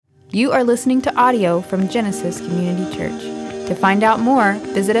You are listening to audio from Genesis Community Church. To find out more,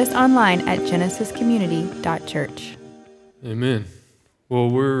 visit us online at genesiscommunity.church. Amen. Well,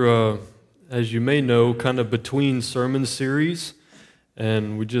 we're, as you may know, kind of between sermon series,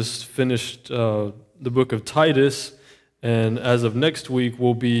 and we just finished the book of Titus, and as of next week,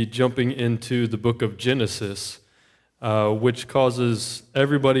 we'll be jumping into the book of Genesis, which causes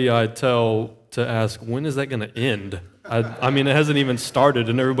everybody I tell to ask, when is that going to end? I mean, it hasn't even started,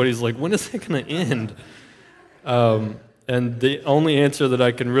 and everybody's like, when is it going to end? And the only answer that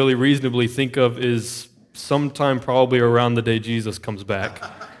I can really reasonably think of is sometime probably around the day Jesus comes back.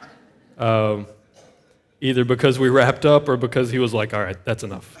 Either because we wrapped up or because he was like, all right, that's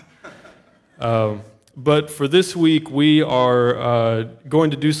enough. But for this week, we are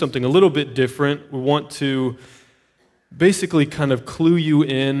going to do something a little bit different. We want to basically kind of clue you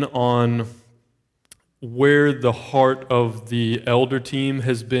in on where the heart of the elder team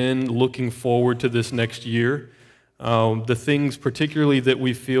has been looking forward to this next year. The things particularly that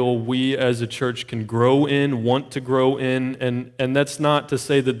we feel we as a church can grow in, want to grow in, and that's not to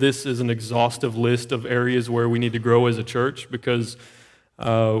say that this is an exhaustive list of areas where we need to grow as a church, because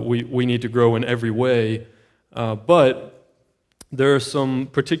we need to grow in every way, but there are some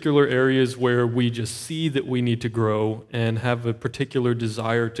particular areas where we just see that we need to grow and have a particular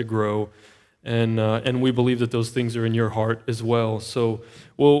desire to grow, and we believe that those things are in your heart as well. So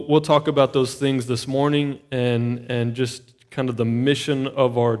we'll talk about those things this morning and just kind of the mission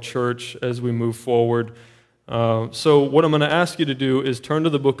of our church as we move forward. So what I'm going to ask you to do is turn to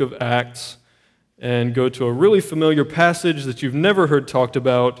the book of Acts and go to a really familiar passage that you've never heard talked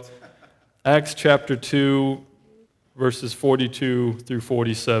about, Acts chapter 2, verses 42 through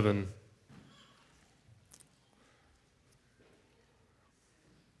 47.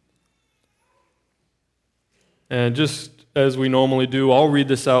 And just as we normally do, I'll read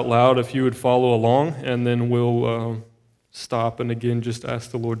this out loud if you would follow along, and then we'll stop and again just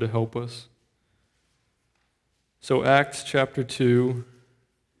ask the Lord to help us. So Acts chapter 2,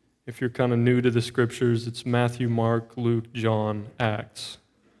 if you're kind of new to the scriptures, it's Matthew, Mark, Luke, John, Acts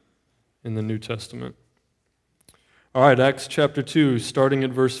in the New Testament. All right, Acts chapter 2, starting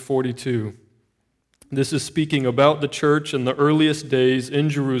at verse 42. This is speaking about the church in the earliest days in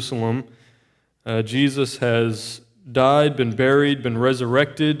Jerusalem. Jesus has died, been buried, been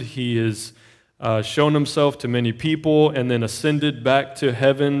resurrected. He has shown himself to many people and then ascended back to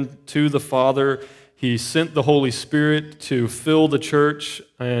heaven to the Father. He sent the Holy Spirit to fill the church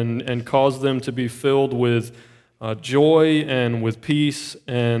and cause them to be filled with joy and with peace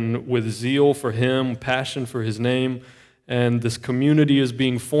and with zeal for Him, passion for His name. And this community is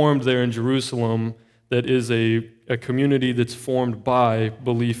being formed there in Jerusalem that is a community that's formed by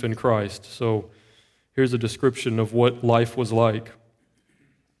belief in Christ. So here's a description of what life was like.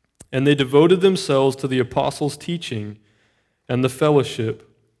 And they devoted themselves to the apostles' teaching and the fellowship,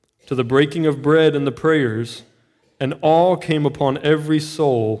 to the breaking of bread and the prayers, and awe came upon every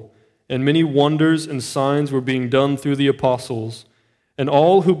soul, and many wonders and signs were being done through the apostles. And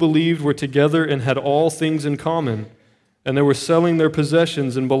all who believed were together and had all things in common, and they were selling their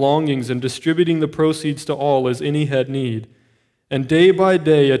possessions and belongings and distributing the proceeds to all as any had need. And day by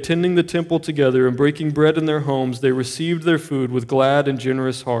day, attending the temple together and breaking bread in their homes, they received their food with glad and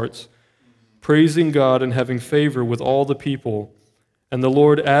generous hearts, praising God and having favor with all the people. And the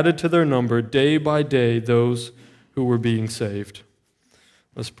Lord added to their number day by day those who were being saved.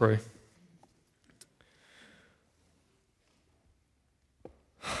 Let's pray.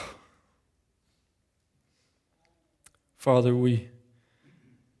 Father, we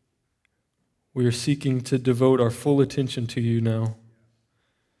are seeking to devote our full attention to you now,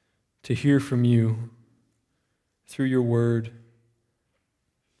 to hear from you through your word,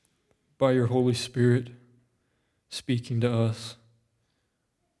 by your Holy Spirit speaking to us.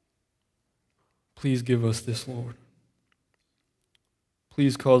 Please give us this, Lord.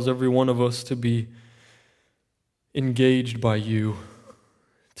 Please cause every one of us to be engaged by you,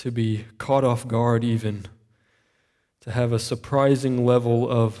 to be caught off guard even, to have a surprising level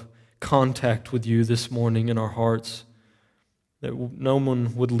of contact with you this morning in our hearts, that no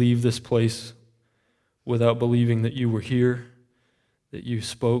one would leave this place without believing that you were here, that you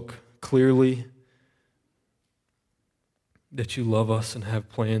spoke clearly, that you love us and have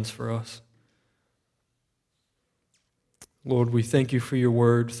plans for us. Lord, we thank you for your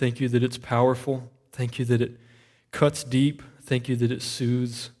word. Thank you that it's powerful. Thank you that it cuts deep. Thank you that it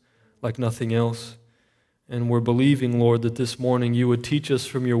soothes like nothing else. And we're believing, Lord, that this morning you would teach us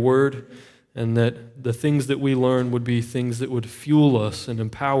from your word, and that the things that we learn would be things that would fuel us and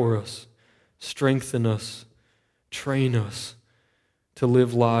empower us, strengthen us, train us to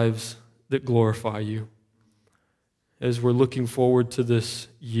live lives that glorify you. As we're looking forward to this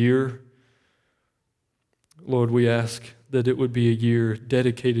year, Lord, we ask that it would be a year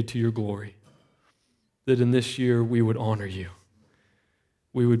dedicated to your glory, that in this year we would honor you.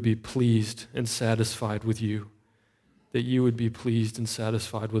 We would be pleased and satisfied with you, that you would be pleased and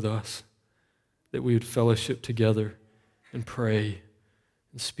satisfied with us, that we would fellowship together and pray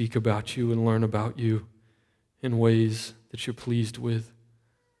and speak about you and learn about you in ways that you're pleased with,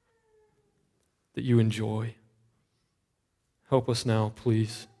 that you enjoy. Help us now,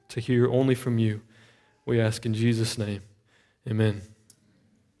 please, to hear only from you. We ask in Jesus' name. Amen.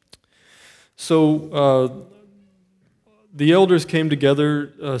 So the elders came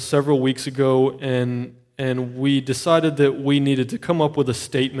together several weeks ago, and we decided that we needed to come up with a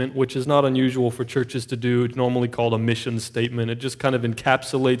statement, which is not unusual for churches to do. It's normally called a mission statement. It just kind of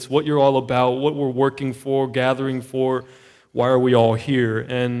encapsulates what you're all about, what we're working for, gathering for, why are we all here.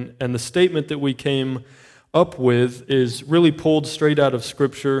 And the statement that we came up with is really pulled straight out of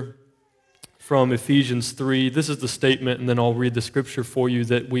Scripture from Ephesians 3. This is the statement, and then I'll read the Scripture for you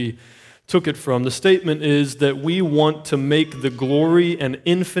that we took it from. The statement is that we want to make the glory and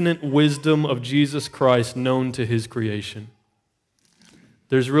infinite wisdom of Jesus Christ known to his creation.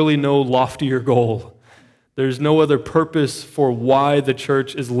 There's really no loftier goal. There's no other purpose for why the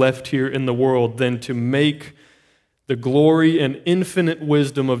church is left here in the world than to make the glory and infinite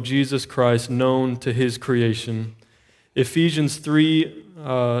wisdom of Jesus Christ known to his creation. Ephesians 3,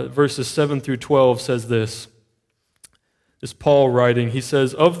 verses 7 through 12 says this. Is Paul writing. He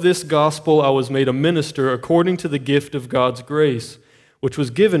says, "Of this gospel I was made a minister according to the gift of God's grace, which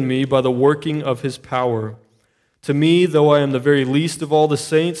was given me by the working of his power. To me, though I am the very least of all the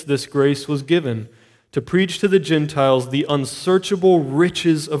saints, this grace was given, to preach to the Gentiles the unsearchable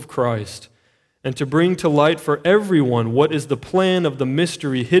riches of Christ, and to bring to light for everyone what is the plan of the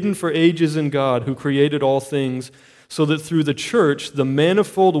mystery hidden for ages in God, who created all things, so that through the church the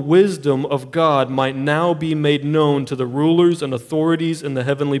manifold wisdom of God might now be made known to the rulers and authorities in the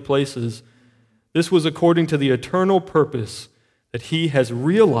heavenly places. This was according to the eternal purpose that he has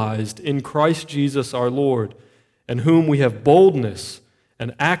realized in Christ Jesus our Lord, in whom we have boldness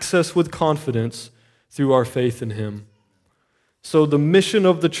and access with confidence through our faith in him." So the mission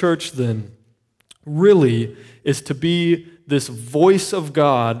of the church then really is to be this voice of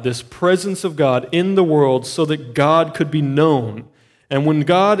God, this presence of God in the world so that God could be known. And when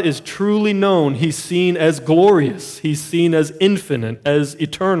God is truly known, he's seen as glorious, he's seen as infinite, as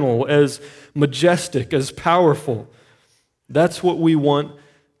eternal, as majestic, as powerful. That's what we want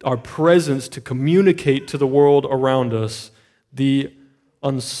our presence to communicate to the world around us, the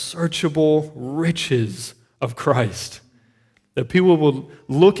unsearchable riches of Christ. That people would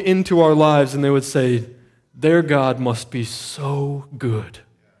look into our lives and they would say, their God must be so good.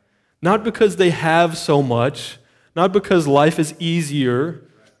 Not because they have so much, not because life is easier,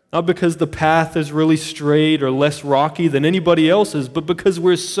 not because the path is really straight or less rocky than anybody else's, but because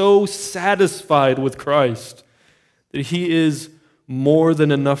we're so satisfied with Christ that he is more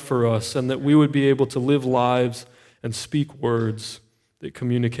than enough for us, and that we would be able to live lives and speak words that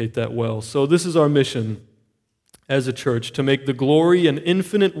communicate that well. So this is our mission as a church, to make the glory and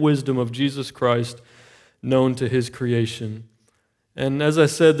infinite wisdom of Jesus Christ known to his creation. And as I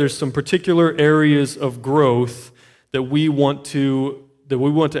said, there's some particular areas of growth that we want to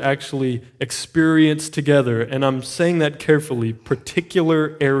actually experience together. And I'm saying that carefully,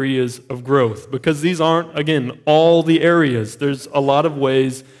 particular areas of growth, because these aren't, again, all the areas. There's a lot of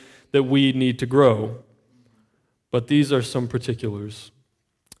ways that we need to grow. But these are some particulars.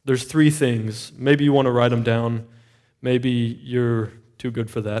 There's 3 things. Maybe you want to write them down. Maybe you're too good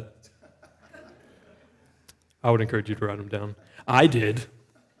for that. I would encourage you to write them down. I did.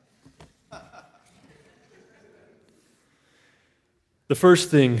 The first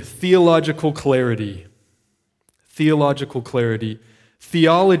thing, theological clarity. Theological clarity.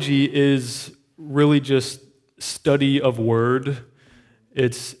 Theology is really just study of word.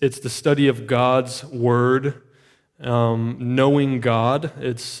 It's the study of God's word, knowing God.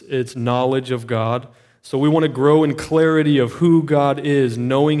 It's knowledge of God. So we want to grow in clarity of who God is,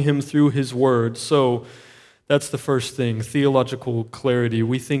 knowing him through his word. So that's the first thing, theological clarity.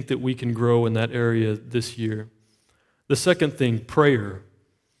 We think that we can grow in that area this year. The second thing, prayer.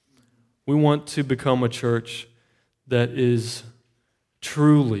 We want to become a church that is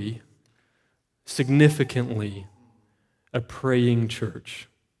truly, significantly a praying church.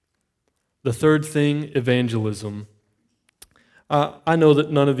 The third thing, evangelism. I know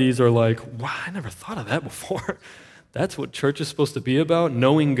that none of these are like, wow, I never thought of that before. That's what church is supposed to be about,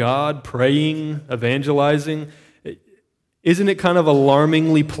 knowing God, praying, evangelizing. Isn't it kind of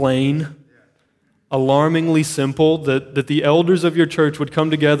alarmingly plain, alarmingly simple that the elders of your church would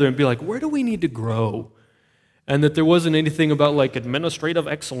come together and be like, where do we need to grow? And that there wasn't anything about like administrative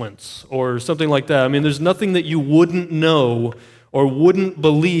excellence or something like that. I mean, there's nothing that you wouldn't know or wouldn't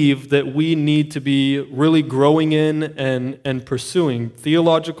believe that we need to be really growing in and pursuing.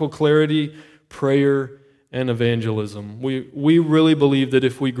 Theological clarity, prayer, and evangelism. We really believe that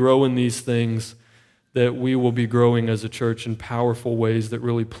if we grow in these things, that we will be growing as a church in powerful ways that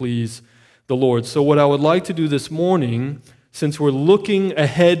really please the Lord. So what I would like to do this morning, since we're looking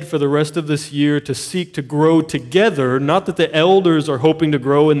ahead for the rest of this year to seek to grow together, not that the elders are hoping to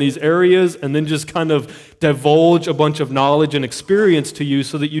grow in these areas and then just kind of divulge a bunch of knowledge and experience to you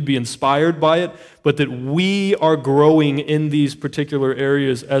so that you'd be inspired by it, but that we are growing in these particular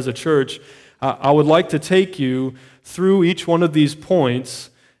areas as a church, I would like to take you through each one of these points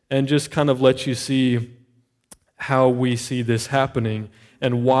and just kind of let you see how we see this happening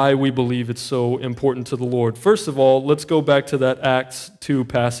and why we believe it's so important to the Lord. First of all, let's go back to that Acts 2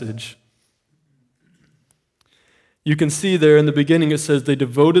 passage. You can see there in the beginning it says, they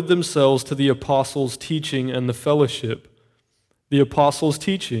devoted themselves to the apostles' teaching and the fellowship. The apostles'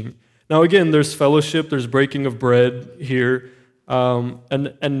 teaching. Now again, there's fellowship, there's breaking of bread here,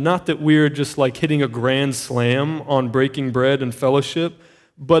 and not that we're just like hitting a grand slam on breaking bread and fellowship,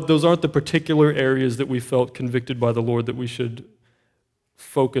 but those aren't the particular areas that we felt convicted by the Lord that we should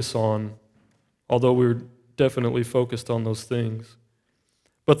focus on, although we're definitely focused on those things.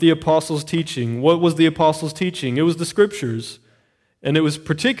 But the apostles' teaching, what was the apostles' teaching? It was the scriptures. And it was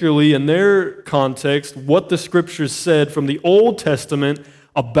particularly in their context what the scriptures said from the Old Testament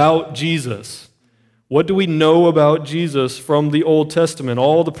about Jesus. What do we know about Jesus from the Old Testament?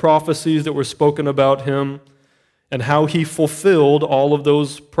 All the prophecies that were spoken about him and how he fulfilled all of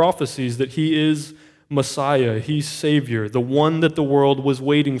those prophecies, that he is Messiah, he's Savior, the one that the world was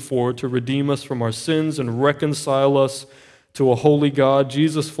waiting for to redeem us from our sins and reconcile us to a holy God.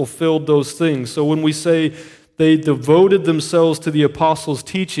 Jesus fulfilled those things. So when we say they devoted themselves to the apostles'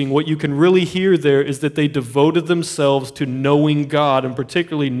 teaching, what you can really hear there is that they devoted themselves to knowing God, and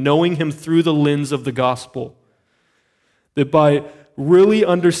particularly knowing him through the lens of the gospel. That by really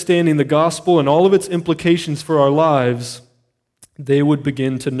understanding the gospel and all of its implications for our lives, they would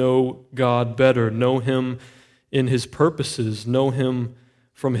begin to know God better, know him in his purposes, know him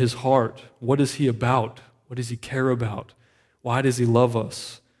from his heart. What is he about? What does he care about? Why does he love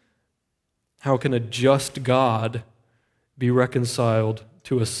us? How can a just God be reconciled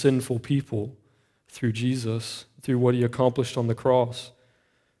to a sinful people through Jesus, through what he accomplished on the cross?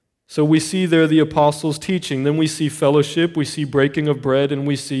 So we see there the apostles' teaching. Then we see fellowship, we see breaking of bread, and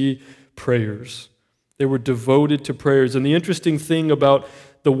we see prayers. They were devoted to prayers. And the interesting thing about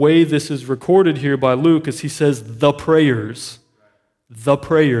the way this is recorded here by Luke is he says the prayers. The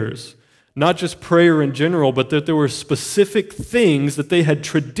prayers. Not just prayer in general, but that there were specific things that they had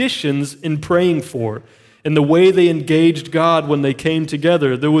traditions in praying for. And the way they engaged God when they came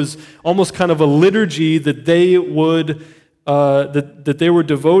together. There was almost kind of a liturgy that they would that they were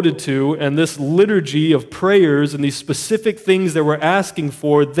devoted to, and this liturgy of prayers and these specific things they were asking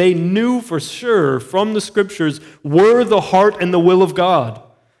for, they knew for sure from the scriptures were the heart and the will of God.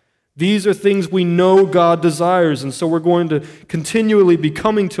 These are things we know God desires, and so we're going to continually be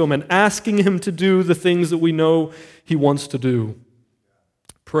coming to him and asking him to do the things that we know he wants to do.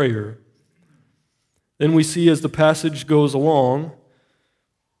 Prayer. Then we see as the passage goes along,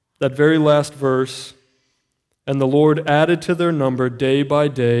 that very last verse, and the Lord added to their number day by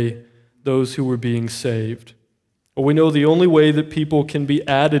day those who were being saved. Well, we know the only way that people can be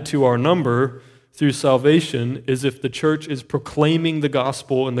added to our number through salvation is if the church is proclaiming the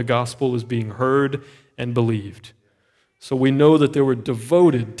gospel and the gospel is being heard and believed. So we know that they were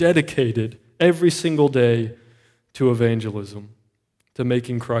devoted, dedicated every single day to evangelism, to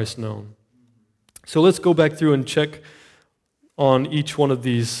making Christ known. So let's go back through and check on each one of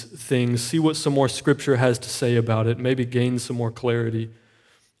these things, see what some more scripture has to say about it, maybe gain some more clarity.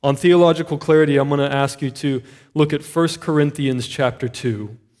 On theological clarity, I'm going to ask you to look at 1 Corinthians chapter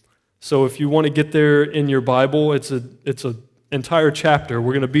 2. So if you want to get there in your Bible, it's an entire chapter.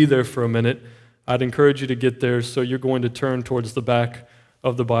 We're going to be there for a minute. I'd encourage you to get there, so you're going to turn towards the back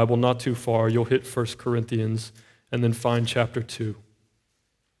of the Bible, not too far. You'll hit 1 Corinthians and then find chapter 2.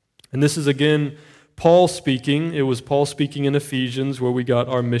 And this is, again, Paul speaking. It was Paul speaking in Ephesians where we got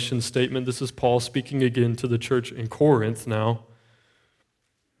our mission statement. This is Paul speaking again to the church in Corinth now.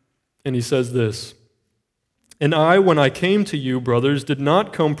 And he says this, "And I, when I came to you, brothers, did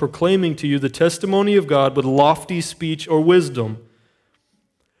not come proclaiming to you the testimony of God with lofty speech or wisdom.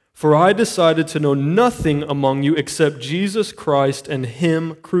 For I decided to know nothing among you except Jesus Christ and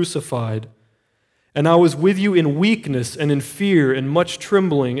Him crucified. And I was with you in weakness and in fear and much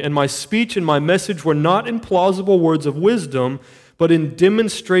trembling, and my speech and my message were not in plausible words of wisdom, but in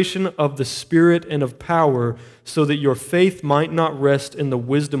demonstration of the Spirit and of power, so that your faith might not rest in the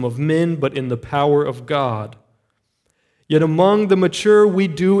wisdom of men, but in the power of God. Yet among the mature we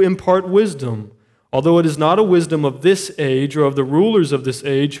do impart wisdom, although it is not a wisdom of this age or of the rulers of this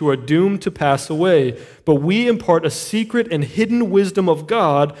age who are doomed to pass away, but we impart a secret and hidden wisdom of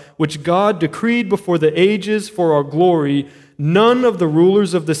God, which God decreed before the ages for our glory. None of the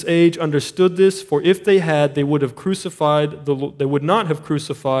rulers of this age understood this, for if they had, they would not have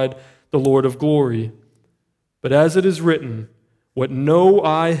crucified the Lord of glory. But as it is written, what no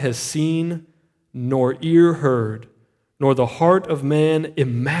eye has seen, nor ear heard, nor the heart of man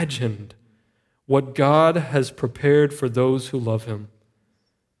imagined, what God has prepared for those who love Him.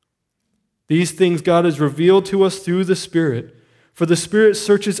 These things God has revealed to us through the Spirit, for the Spirit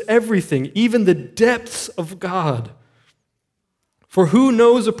searches everything, even the depths of God. For who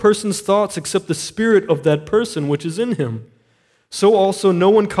knows a person's thoughts except the spirit of that person which is in him? So also no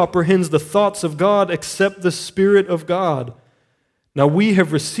one comprehends the thoughts of God except the Spirit of God. Now we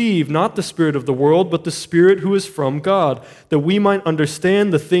have received not the spirit of the world, but the Spirit who is from God, that we might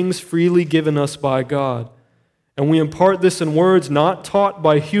understand the things freely given us by God. And we impart this in words not taught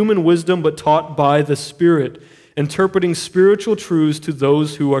by human wisdom, but taught by the Spirit, interpreting spiritual truths to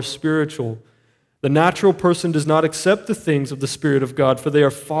those who are spiritual. The natural person does not accept the things of the Spirit of God, for they are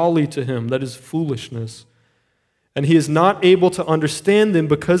folly to him, that is foolishness. And he is not able to understand them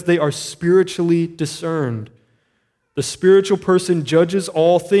because they are spiritually discerned. The spiritual person judges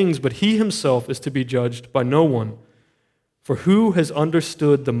all things, but he himself is to be judged by no one. For who has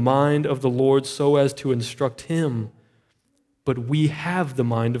understood the mind of the Lord so as to instruct him? But we have the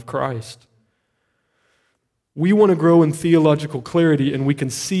mind of Christ. We want to grow in theological clarity, and we can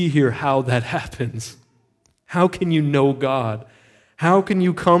see here how that happens. How can you know God? How can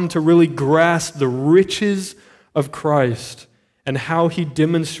you come to really grasp the riches of Christ and how He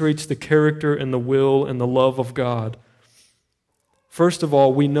demonstrates the character and the will and the love of God? First of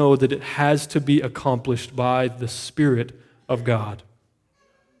all, we know that it has to be accomplished by the Spirit of God.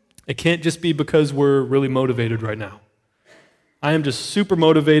 It can't just be because we're really motivated right now. I am just super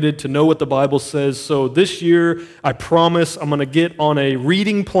motivated to know what the Bible says, so this year I promise I'm going to get on a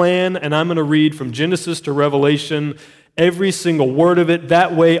reading plan and I'm going to read from Genesis to Revelation, every single word of it.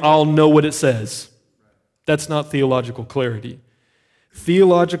 That way I'll know what it says. That's not theological clarity.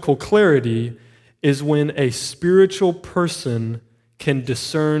 Theological clarity is when a spiritual person can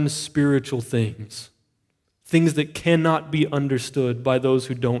discern spiritual things, things that cannot be understood by those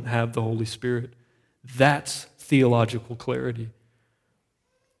who don't have the Holy Spirit. That's theological clarity.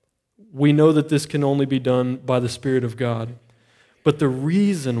 We know that this can only be done by the Spirit of God. But the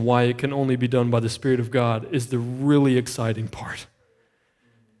reason why it can only be done by the Spirit of God is the really exciting part.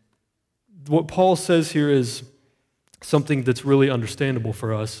 What Paul says here is something that's really understandable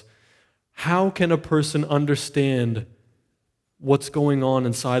for us. How can a person understand what's going on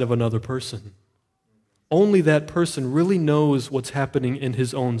inside of another person? Only that person really knows what's happening in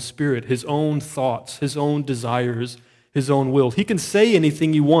his own spirit, his own thoughts, his own desires, his own will. He can say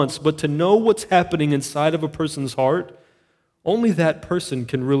anything he wants, but to know what's happening inside of a person's heart, only that person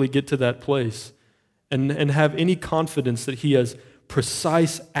can really get to that place and have any confidence that he has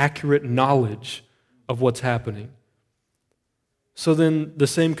precise, accurate knowledge of what's happening. So then the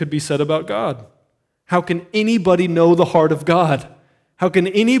same could be said about God. How can anybody know the heart of God? How can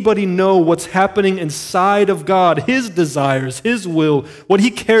anybody know what's happening inside of God, His desires, His will, what He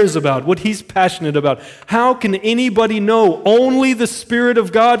cares about, what He's passionate about? How can anybody know? Only the Spirit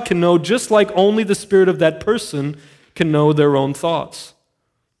of God can know, just like only the spirit of that person can know their own thoughts.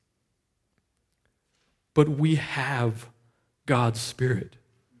 But we have God's Spirit.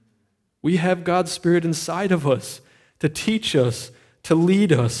 We have God's Spirit inside of us to teach us, to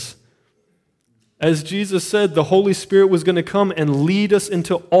lead us. As Jesus said, the Holy Spirit was going to come and lead us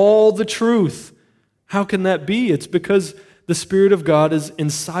into all the truth. How can that be? It's because the Spirit of God is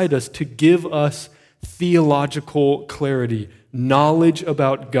inside us to give us theological clarity, knowledge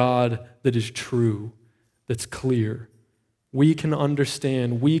about God that is true, that's clear. We can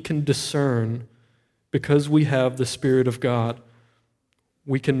understand, we can discern because we have the Spirit of God.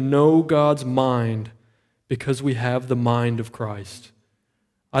 We can know God's mind because we have the mind of Christ.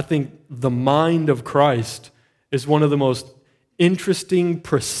 I think the mind of Christ is one of the most interesting,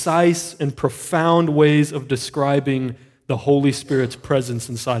 precise, and profound ways of describing the Holy Spirit's presence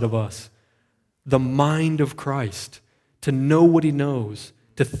inside of us. The mind of Christ, to know what He knows,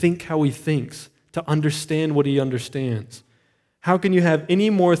 to think how he thinks, to understand what he understands? How can you have any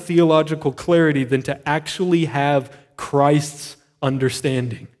more theological clarity than to actually have Christ's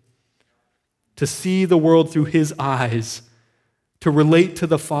understanding? To see the world through his eyes, to relate to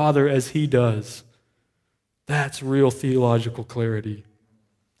the Father as he does. That's real theological clarity.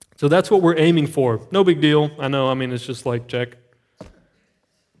 So that's what we're aiming for. No big deal. I know, it's just like, check.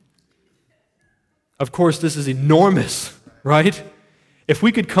 Of course, this is enormous, right? If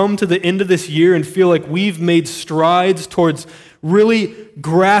we could come to the end of this year and feel like we've made strides towards really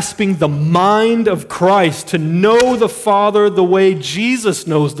grasping the mind of Christ, to know the Father the way Jesus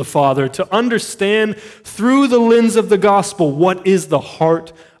knows the Father, to understand through the lens of the gospel what is the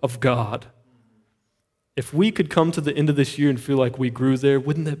heart of God. If we could come to the end of this year and feel like we grew there,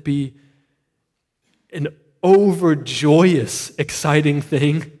 wouldn't that be an overjoyous, exciting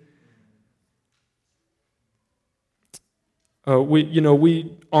thing?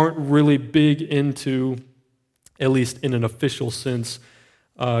 We aren't really big into, at least in an official sense,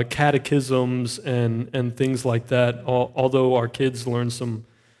 catechisms and things like that. Although our kids learn some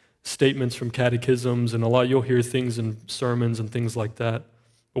statements from catechisms, and you'll hear things in sermons and things like that.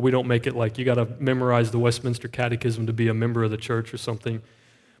 But we don't make it like you got to memorize the Westminster Catechism to be a member of the church or something.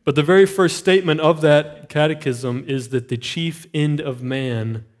 But the very first statement of that catechism is that the chief end of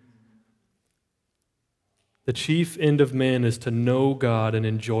man is to know God and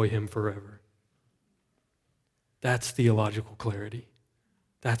enjoy him forever. That's theological clarity.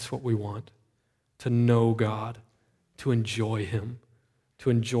 That's what we want. To know God, to enjoy him, to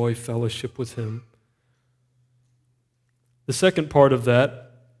enjoy fellowship with him. The second part of that,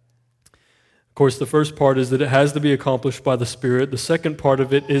 of course, the first part is that it has to be accomplished by the Spirit. The second part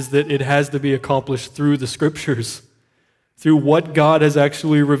of it is that it has to be accomplished through the Scriptures, through what God has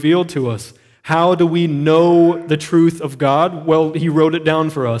actually revealed to us. How do we know the truth of God? Well, he wrote it down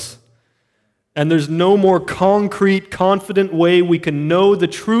for us. And there's no more concrete, confident way we can know the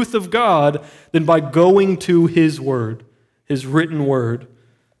truth of God than by going to his word, his written word.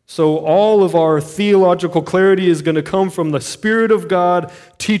 So all of our theological clarity is going to come from the Spirit of God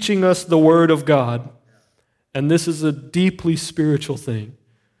teaching us the Word of God. And this is a deeply spiritual thing.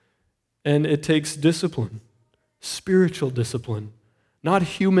 And it takes discipline, spiritual discipline, not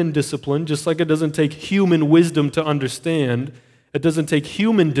human discipline, just like it doesn't take human wisdom to understand. It doesn't take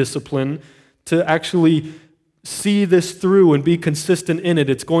human discipline to actually see this through and be consistent in it.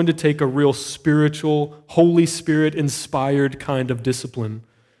 It's going to take a real spiritual, Holy Spirit-inspired kind of discipline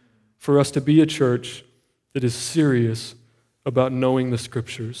for us to be a church that is serious about knowing the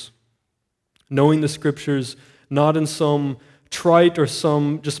Scriptures. Knowing the Scriptures not in some trite or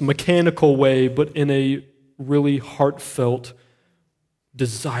some just mechanical way, but in a really heartfelt,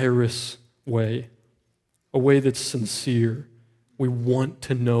 desirous way. A way that's sincere. We want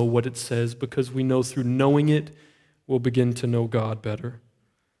to know what it says because we know through knowing it, we'll begin to know God better.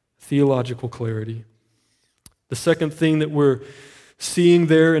 Theological clarity. The second thing that we're seeing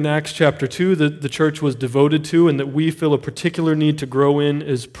there in Acts chapter 2 that the church was devoted to and that we feel a particular need to grow in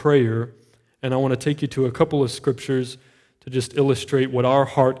is prayer. And I want to take you to a couple of scriptures to just illustrate what our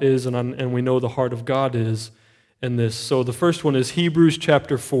heart is and we know the heart of God is in this. So the first one is Hebrews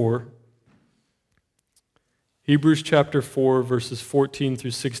chapter 4. Hebrews chapter 4, verses 14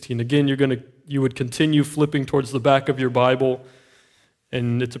 through 16. Again, you would continue flipping towards the back of your Bible,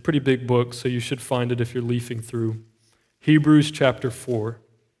 and it's a pretty big book, so you should find it if you're leafing through. Hebrews chapter 4.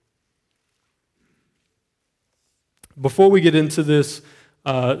 Before we get into this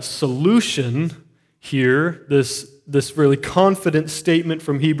solution here, this really confident statement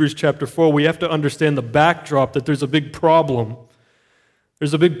from Hebrews chapter 4, we have to understand the backdrop that there's a big problem.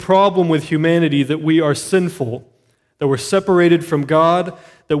 There's a big problem with humanity that we are sinful, that we're separated from God,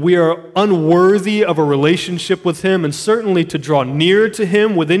 that we are unworthy of a relationship with Him, and certainly to draw near to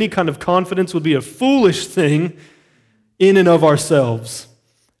Him with any kind of confidence would be a foolish thing in and of ourselves.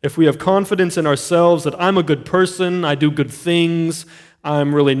 If we have confidence in ourselves that I'm a good person, I do good things,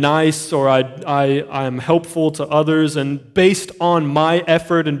 I'm really nice, or I'm helpful to others, and based on my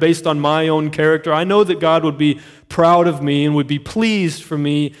effort and based on my own character, I know that God would be proud of me and would be pleased for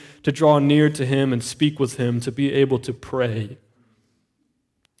me to draw near to Him and speak with Him, to be able to pray.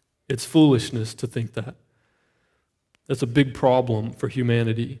 It's foolishness to think that. That's a big problem for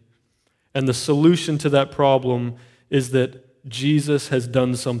humanity. And the solution to that problem is that Jesus has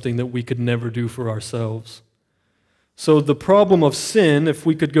done something that we could never do for ourselves. So the problem of sin, if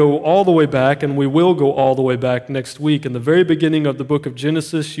we could go all the way back, and we will go all the way back next week, in the very beginning of the book of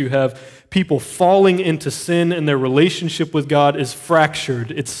Genesis, you have people falling into sin and their relationship with God is fractured,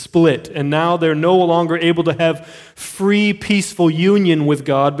 it's split, and now they're no longer able to have free, peaceful union with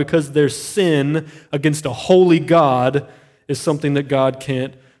God because their sin against a holy God is something that God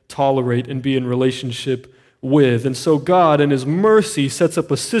can't tolerate and be in relationship with. And so God, in His mercy, sets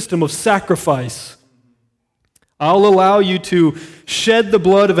up a system of sacrifice. I'll allow you to shed the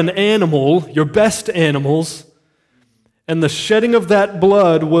blood of an animal, your best animals, and the shedding of that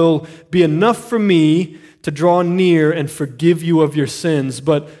blood will be enough for me to draw near and forgive you of your sins.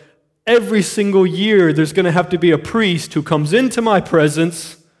 But every single year, there's going to have to be a priest who comes into my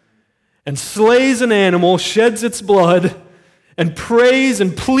presence and slays an animal, sheds its blood, and prays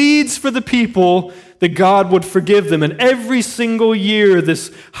and pleads for the people that God would forgive them. And every single year,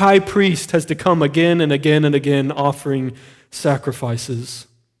 this high priest has to come again and again and again offering sacrifices.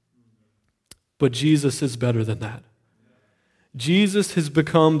 But Jesus is better than that. Jesus has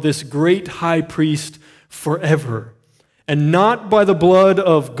become this great high priest forever. And not by the blood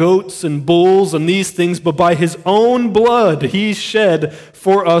of goats and bulls and these things, but by His own blood He shed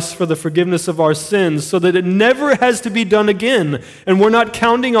for us for the forgiveness of our sins, so that it never has to be done again. And we're not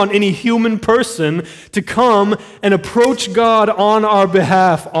counting on any human person to come and approach God on our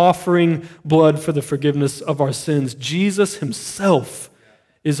behalf, offering blood for the forgiveness of our sins. Jesus Himself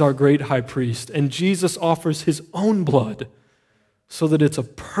is our great high priest, and Jesus offers His own blood so that it's a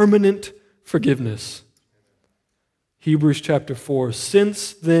permanent forgiveness. Hebrews chapter 4,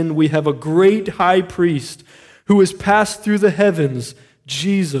 since then we have a great high priest who has passed through the heavens,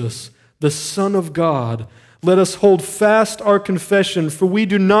 Jesus, the Son of God. Let us hold fast our confession, for we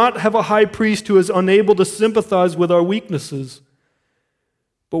do not have a high priest who is unable to sympathize with our weaknesses,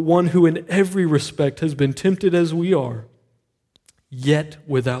 but one who in every respect has been tempted as we are, yet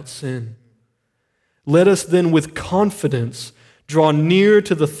without sin. Let us then with confidence draw near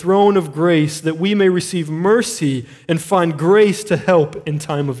to the throne of grace that we may receive mercy and find grace to help in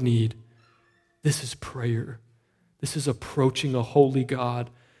time of need. This is prayer. This is approaching a holy God.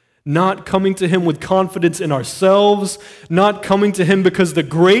 Not coming to Him with confidence in ourselves, not coming to Him because of the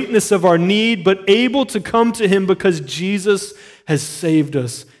greatness of our need, but able to come to Him because Jesus has saved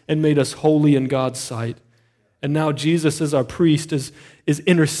us and made us holy in God's sight. And now Jesus, as our priest, is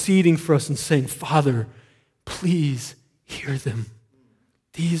interceding for us and saying, Father, please hear them.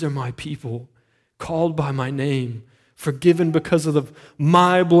 These are my people, called by my name, forgiven because of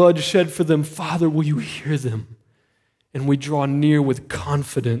my blood shed for them. Father, will you hear them? And we draw near with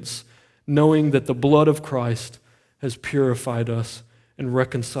confidence, knowing that the blood of Christ has purified us and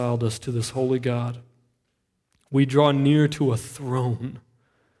reconciled us to this holy God. We draw near to a throne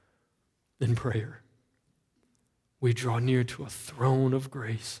in prayer. We draw near to a throne of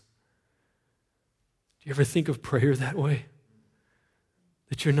grace. Do you ever think of prayer that way?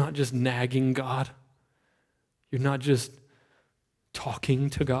 That you're not just nagging God. You're not just talking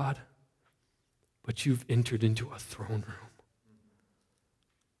to God, but you've entered into a throne room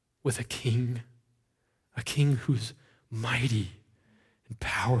with a king who's mighty and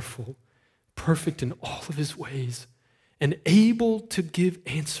powerful, perfect in all of His ways, and able to give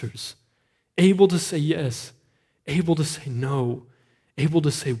answers, able to say yes, able to say no, able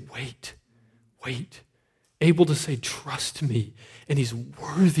to say wait, able to say trust me, and He's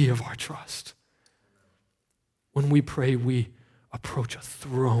worthy of our trust. When we pray, we approach a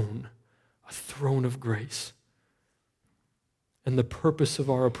throne of grace. And the purpose of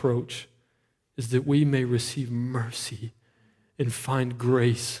our approach is that we may receive mercy and find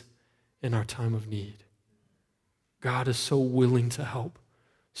grace in our time of need. God is so willing to help,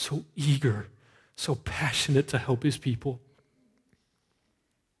 so eager, so passionate to help His people.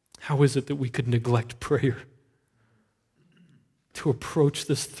 How is it that we could neglect prayer? To approach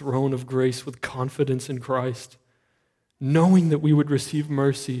this throne of grace with confidence in Christ, knowing that we would receive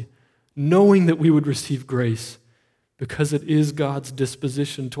mercy, knowing that we would receive grace, because it is God's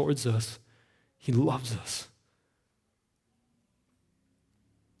disposition towards us. He loves us.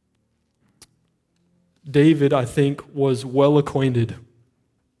 David, I think, was well acquainted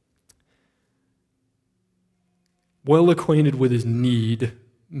with his need,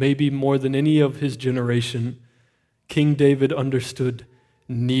 maybe more than any of his generation. King David understood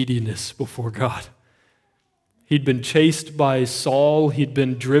neediness before God. He'd been chased by Saul. He'd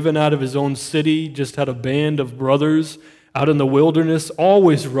been driven out of his own city, just had a band of brothers out in the wilderness,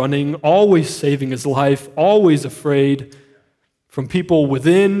 always running, always saving his life, always afraid from people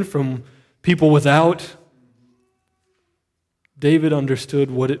within, from people without. David understood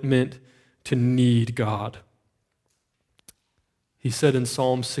what it meant to need God. He said in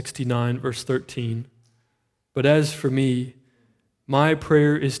Psalm 69, verse 13, "But as for me, my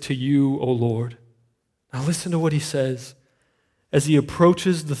prayer is to you, O Lord." Now listen to what he says as he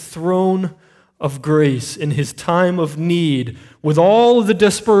approaches the throne of grace in his time of need, with all of the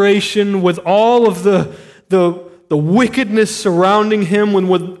desperation, with all of the wickedness surrounding him,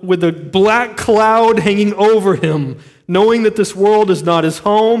 with a black cloud hanging over him, knowing that this world is not his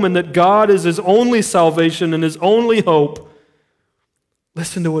home and that God is his only salvation and his only hope.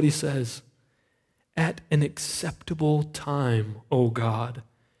 Listen to what he says. "At an acceptable time, O God,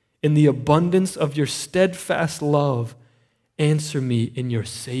 in the abundance of your steadfast love, answer me in your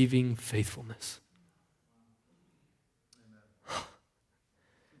saving faithfulness."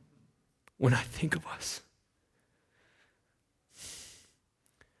 When I think of us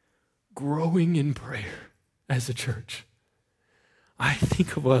growing in prayer as a church, I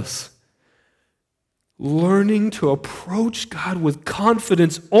think of us learning to approach God with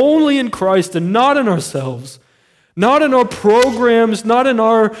confidence only in Christ and not in ourselves, not in our programs, not in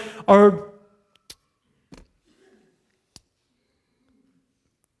our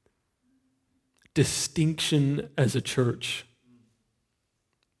distinction as a church.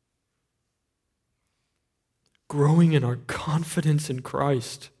 Growing in our confidence in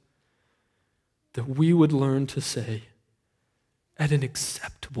Christ, that we would learn to say, "At an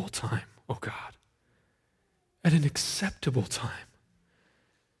acceptable time, oh God, at an acceptable time,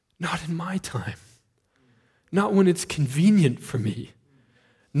 not in my time, not when it's convenient for me,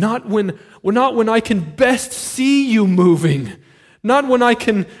 not when I can best see you moving, not when I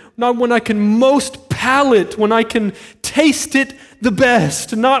can most palate, when I can taste it the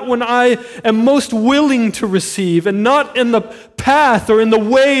best, not when I am most willing to receive, and not in the path or in the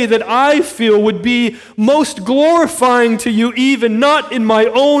way that I feel would be most glorifying to you, even not in my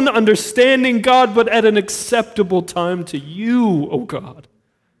own understanding, God, but at an acceptable time to you, oh God.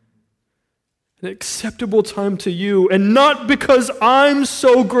 An acceptable time to you, and not because I'm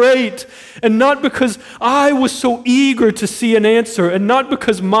so great, and not because I was so eager to see an answer, and not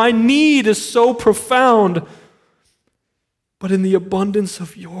because my need is so profound, but in the abundance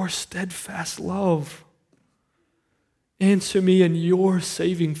of your steadfast love. Answer me in your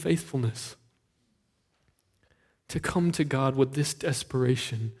saving faithfulness. To come to God with this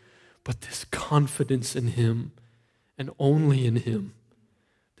desperation, but this confidence in Him, and only in Him,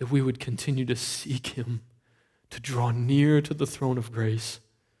 that we would continue to seek Him, to draw near to the throne of grace,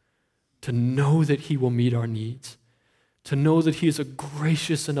 to know that He will meet our needs, to know that He is a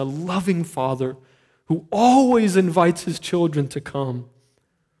gracious and a loving Father who always invites His children to come.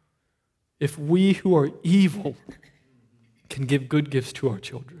 If we who are evil can give good gifts to our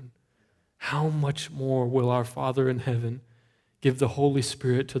children, how much more will our Father in heaven give the Holy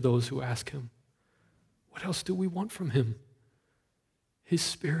Spirit to those who ask Him? What else do we want from Him? His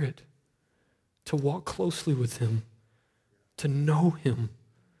Spirit, to walk closely with Him, to know Him.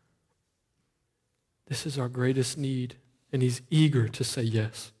 This is our greatest need, and He's eager to say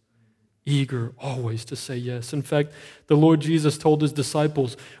yes. Eager always to say yes. In fact, the Lord Jesus told His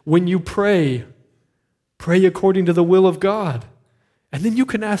disciples, when you pray, pray according to the will of God. And then you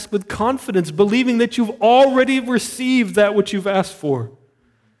can ask with confidence, believing that you've already received that which you've asked for.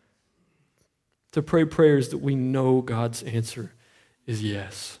 To pray prayers that we know God's answer is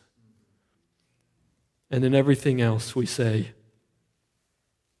yes. And in everything else we say,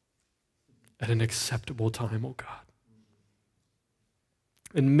 at an acceptable time, oh God.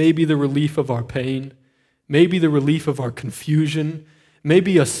 And maybe the relief of our pain, maybe the relief of our confusion,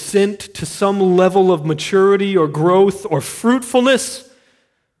 maybe assent to some level of maturity or growth or fruitfulness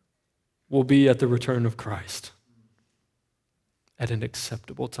will be at the return of Christ. At an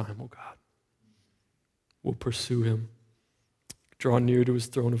acceptable time, oh God. We'll pursue Him. Draw near to His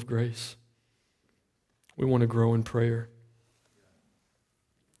throne of grace. We want to grow in prayer.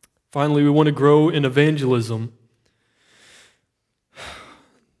 Finally, we want to grow in evangelism.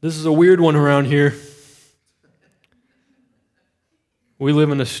 This is a weird one around here. We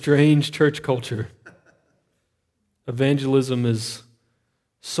live in a strange church culture. Evangelism is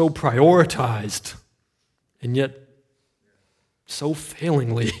so prioritized, and yet so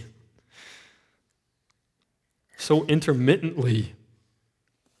failingly, so intermittently.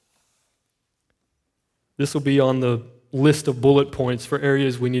 This will be on the list of bullet points for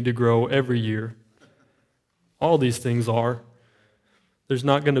areas we need to grow every year. All these things are. There's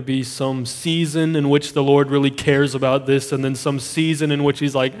not going to be some season in which the Lord really cares about this, and then some season in which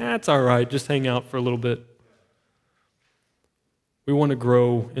He's like, it's all right, just hang out for a little bit. We want to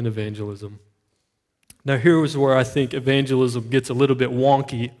grow in evangelism. Now, here's where I think evangelism gets a little bit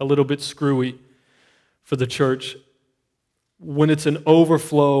wonky, a little bit screwy for the church. when it's an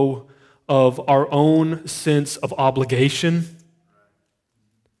overflow of our own sense of obligation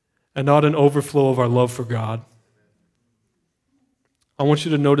and not an overflow of our love for God. I want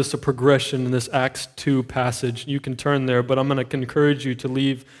you to notice a progression in this Acts 2 passage. You can turn there, but I'm going to encourage you to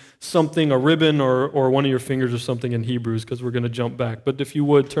leave something, a ribbon or one of your fingers or something in Hebrews, because we're going to jump back. But if you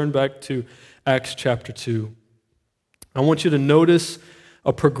would, turn back to Acts chapter 2. I want you to notice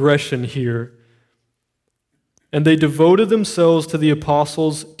a progression here. And they devoted themselves to the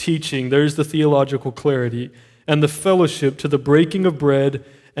apostles' teaching. There's the theological clarity. And the fellowship, to the breaking of bread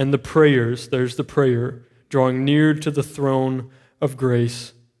and the prayers. There's the prayer, drawing near to the throne of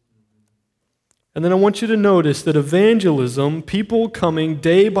grace. And then I want you to notice that evangelism, people coming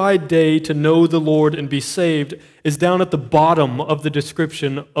day by day to know the Lord and be saved, is down at the bottom of the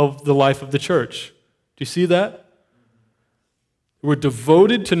description of the life of the church. Do you see that? We're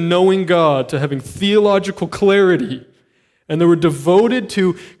devoted to knowing God, to having theological clarity, and they were devoted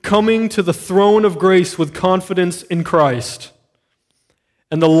to coming to the throne of grace with confidence in Christ.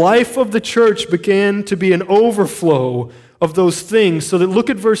 And the life of the church began to be an overflow of those things. So that look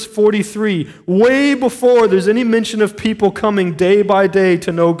at verse 43. Way before there's any mention of people coming day by day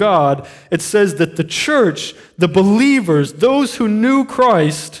to know God, it says that the church, the believers, those who knew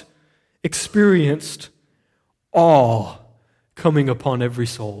Christ, experienced awe coming upon every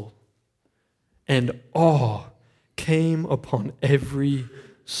soul. And awe came upon every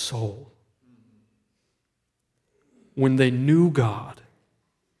soul. When they knew God,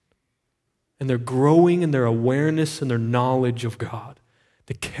 and they're growing in their awareness and their knowledge of God,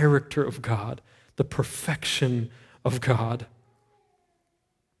 the character of God, the perfection of God.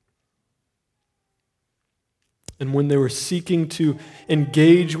 And when they were seeking to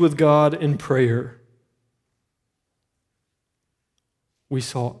engage with God in prayer, we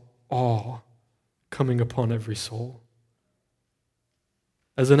saw awe coming upon every soul.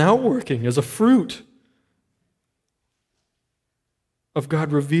 As an outworking, as a fruit of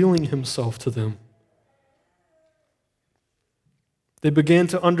God revealing himself to them. They began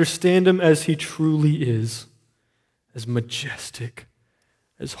to understand him as he truly is, as majestic,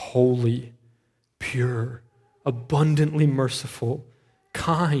 as holy, pure, abundantly merciful,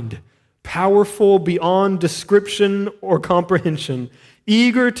 kind, powerful beyond description or comprehension,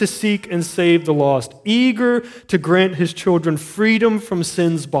 eager to seek and save the lost, eager to grant his children freedom from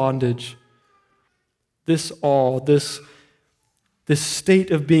sin's bondage. This awe, this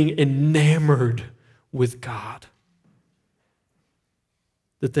state of being enamored with God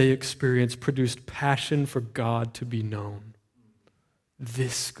that they experienced produced passion for God to be known.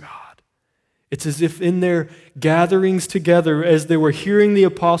 This God. It's as if in their gatherings together, as they were hearing the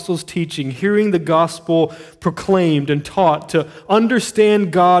apostles' teaching, hearing the gospel proclaimed and taught, to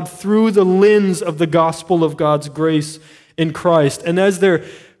understand God through the lens of the gospel of God's grace in Christ. And as they're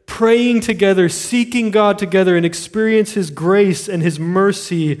praying together, seeking God together, and experience his grace and his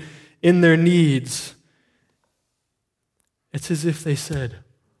mercy in their needs, it's as if they said,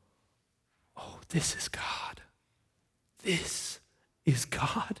 "Oh, this is God. This is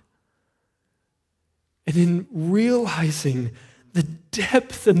God." And in realizing the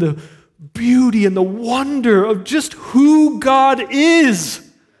depth and the beauty and the wonder of just who God is,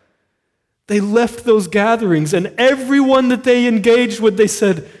 they left those gatherings, and everyone that they engaged with, they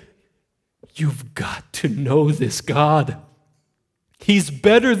said, "You've got to know this God. He's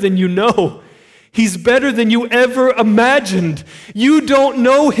better than you know. He's better than you ever imagined. You don't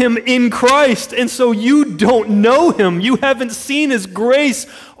know him in Christ, and so you don't know him. You haven't seen his grace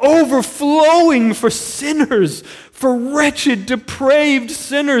overflowing for sinners, for wretched, depraved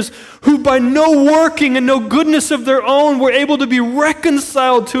sinners who by no working and no goodness of their own were able to be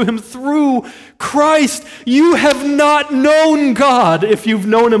reconciled to him through Christ. You have not known God if you've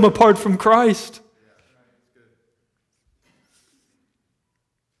known him apart from Christ."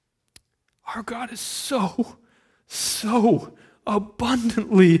 Our God is so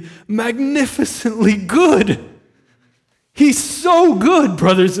abundantly, magnificently good. He's so good,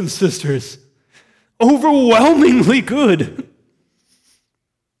 brothers and sisters. Overwhelmingly good.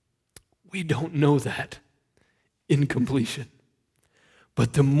 We don't know that in completion.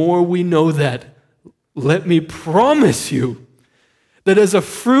 But the more we know that, let me promise you that as a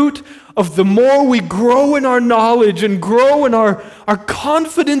fruit of the more we grow in our knowledge and grow in our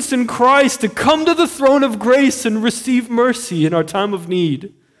confidence in Christ to come to the throne of grace and receive mercy in our time of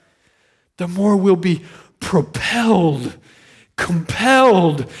need, the more we'll be propelled,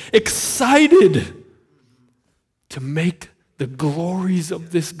 compelled, excited to make the glories of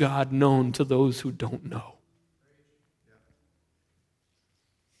this God known to those who don't know.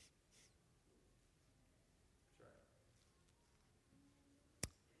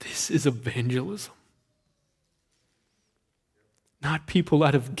 is evangelism. Not people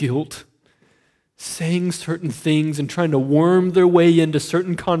out of guilt saying certain things and trying to worm their way into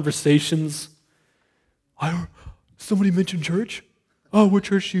certain conversations. Somebody mentioned church? Oh, what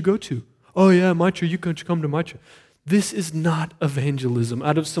church do you go to? Oh yeah, my church, you can come to my church. This is not evangelism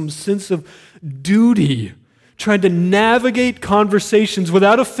out of some sense of duty, trying to navigate conversations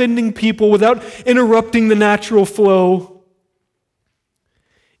without offending people, without interrupting the natural flow.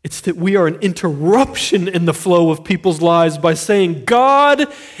 It's that we are an interruption in the flow of people's lives by saying God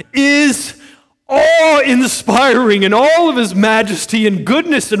is awe-inspiring in all of his majesty and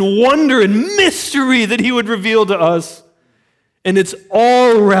goodness and wonder and mystery that he would reveal to us. And it's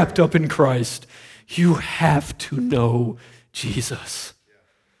all wrapped up in Christ. You have to know Jesus.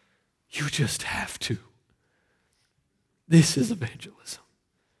 You just have to. This is evangelism.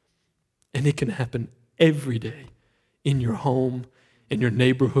 And it can happen every day in your home, in your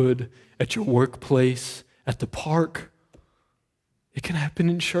neighborhood, at your workplace, at the park. It can happen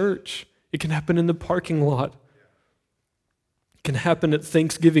in church. It can happen in the parking lot. It can happen at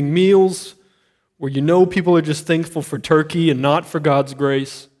Thanksgiving meals where you know people are just thankful for turkey and not for God's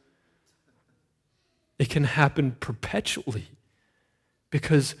grace. It can happen perpetually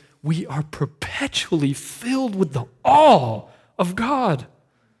because we are perpetually filled with the awe of God.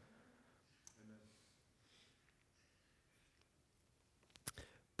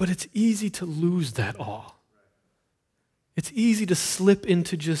 But it's easy to lose that awe. It's easy to slip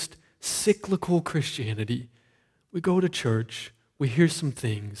into just cyclical Christianity. We go to church, we hear some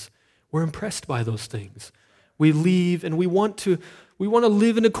things, we're impressed by those things. We leave and we want to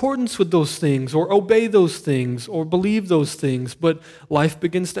live in accordance with those things or obey those things or believe those things, but life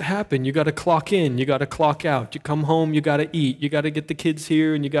begins to happen. You got to clock in, you got to clock out. You come home, you got to eat, you got to get the kids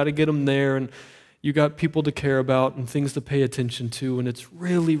here and you got to get them there, and you got people to care about and things to pay attention to, and it's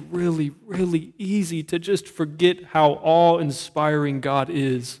really, really, really easy to just forget how awe-inspiring God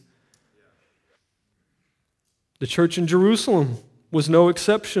is. The church in Jerusalem was no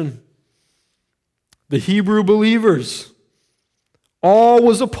exception. The Hebrew believers, awe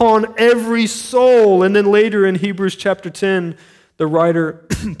was upon every soul. And then later in Hebrews chapter 10, the writer,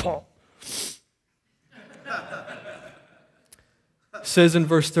 Paul, says in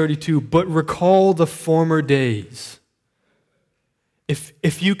verse 32, but recall the former days.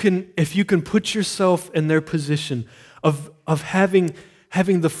 If you can put yourself in their position of having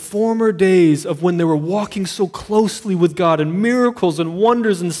the former days of when they were walking so closely with God and miracles and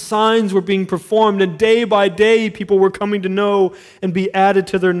wonders and signs were being performed, and day by day people were coming to know and be added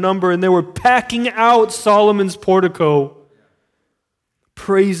to their number, and they were packing out Solomon's portico,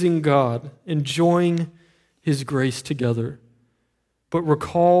 praising God, enjoying his grace together. But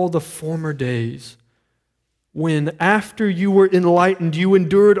recall the former days when, after you were enlightened, you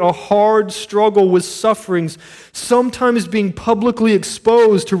endured a hard struggle with sufferings, sometimes being publicly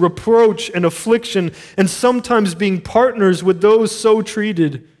exposed to reproach and affliction, and sometimes being partners with those so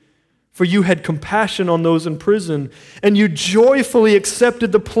treated. For you had compassion on those in prison, and you joyfully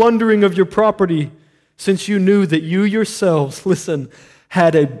accepted the plundering of your property, since you knew that you yourselves, listen,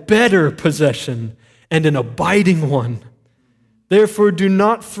 had a better possession and an abiding one. Therefore, do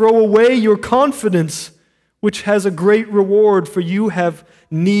not throw away your confidence, which has a great reward, for you have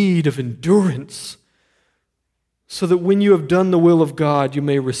need of endurance, so that when you have done the will of God, you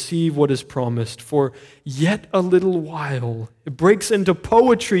may receive what is promised. For yet a little while, it breaks into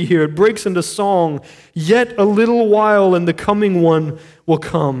poetry here, it breaks into song, yet a little while, and the coming one will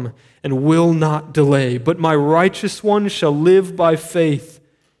come and will not delay. But my righteous one shall live by faith,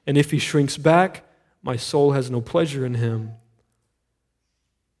 and if he shrinks back, my soul has no pleasure in him.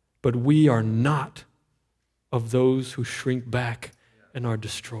 But we are not of those who shrink back and are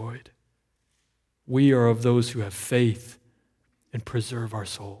destroyed. We are of those who have faith and preserve our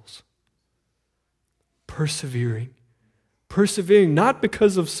souls. Persevering not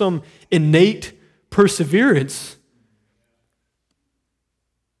because of some innate perseverance,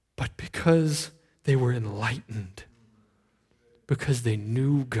 but because they were enlightened, because they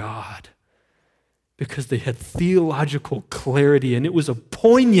knew God, because they had theological clarity, and it was a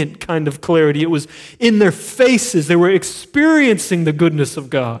poignant kind of clarity. It was in their faces. They were experiencing the goodness of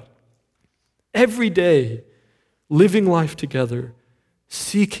God. Every day, living life together,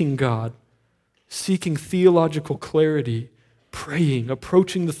 seeking God, seeking theological clarity, praying,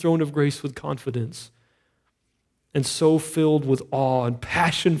 approaching the throne of grace with confidence, and so filled with awe and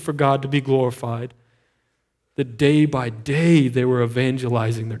passion for God to be glorified that day by day they were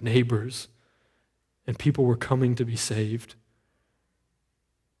evangelizing their neighbors, and people were coming to be saved.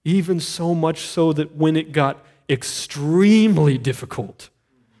 Even so much so that when it got extremely difficult,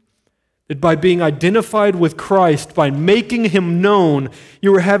 That by being identified with Christ, by making him known,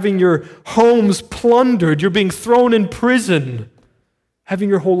 you were having your homes plundered, you're being thrown in prison, having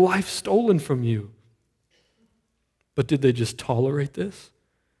your whole life stolen from you. But did they just tolerate this?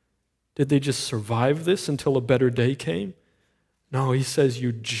 Did they just survive this until a better day came? No, he says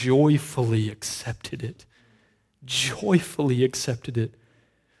you joyfully accepted it. Joyfully accepted it.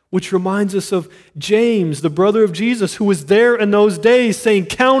 Which reminds us of James, the brother of Jesus, who was there in those days saying,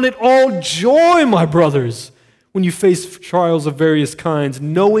 "Count it all joy, my brothers, when you face trials of various kinds,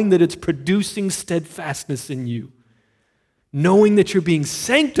 knowing that it's producing steadfastness in you. Knowing that you're being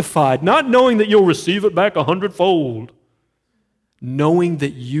sanctified, not knowing that you'll receive it back 100-fold. Knowing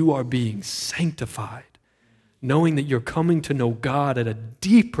that you are being sanctified. Knowing that you're coming to know God at a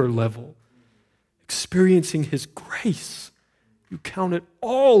deeper level, experiencing his grace. You count it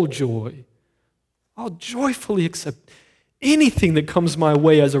all joy. I'll joyfully accept anything that comes my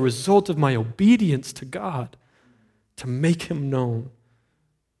way as a result of my obedience to God, to make him known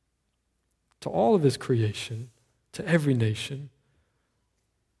to all of his creation, to every nation."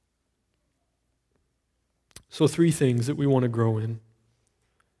 So 3 things that we want to grow in: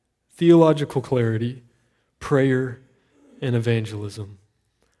 theological clarity, prayer, and evangelism.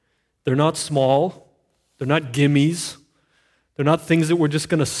 They're not small. They're not gimmies. They're not things that we're just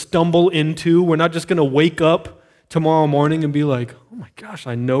going to stumble into. We're not just going to wake up tomorrow morning and be like, "Oh my gosh,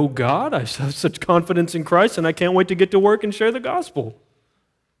 I know God. I have such confidence in Christ, and I can't wait to get to work and share the gospel."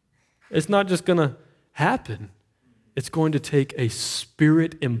 It's not just going to happen. It's going to take a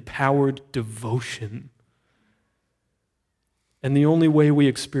Spirit-empowered devotion. And the only way we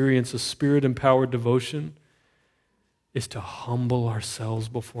experience a Spirit-empowered devotion is to humble ourselves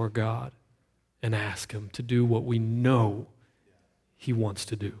before God and ask him to do what we know he wants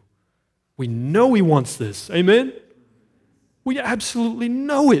to do. We know he wants this. Amen? We absolutely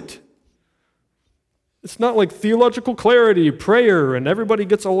know it. It's not like theological clarity, prayer, and everybody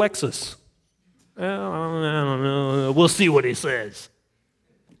gets a Lexus. I don't know. We'll see what he says.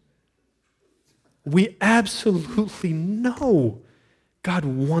 We absolutely know God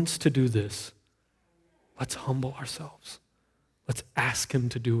wants to do this. Let's humble ourselves. Let's ask him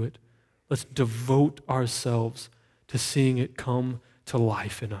to do it. Let's devote ourselves to seeing it come to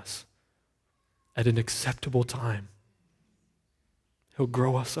life in us at an acceptable time. He'll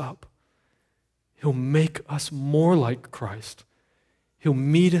grow us up. He'll make us more like Christ. He'll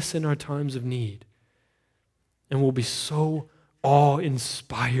meet us in our times of need. And we'll be so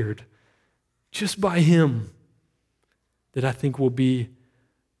awe-inspired just by him that I think we'll be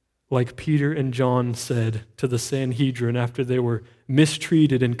like Peter and John said to the Sanhedrin after they were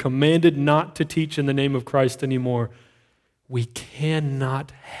mistreated and commanded not to teach in the name of Christ anymore. We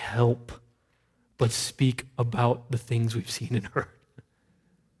cannot help but speak about the things we've seen and heard.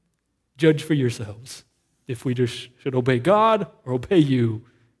 Judge for yourselves. If we just should obey God or obey you,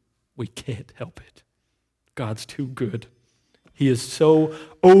 we can't help it. God's too good. He has so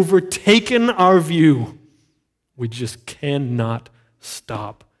overtaken our view, we just cannot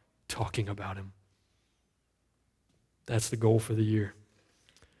stop talking about him. That's the goal for the year.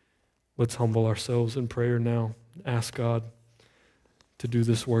 Let's humble ourselves in prayer now. Ask God to do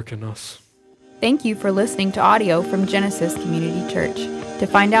this work in us. Thank you for listening to audio from Genesis Community Church. To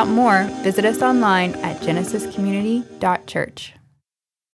find out more, visit us online at genesiscommunity.church.